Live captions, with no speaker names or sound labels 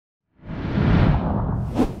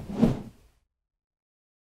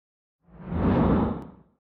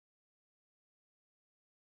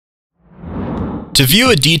To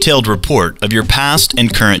view a detailed report of your past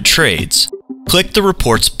and current trades, click the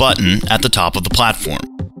Reports button at the top of the platform.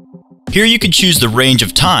 Here you can choose the range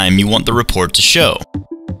of time you want the report to show.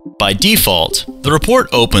 By default, the report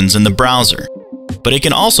opens in the browser, but it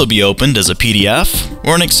can also be opened as a PDF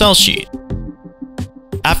or an Excel sheet.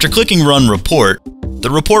 After clicking Run Report,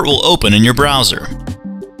 the report will open in your browser.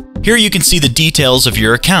 Here you can see the details of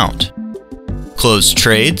your account: closed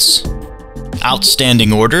trades,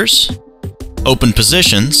 outstanding orders, open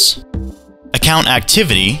positions, account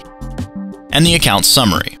activity, and the account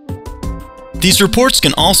summary. These reports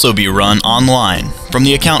can also be run online from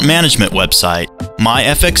the account management website,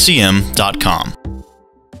 myfxcm.com.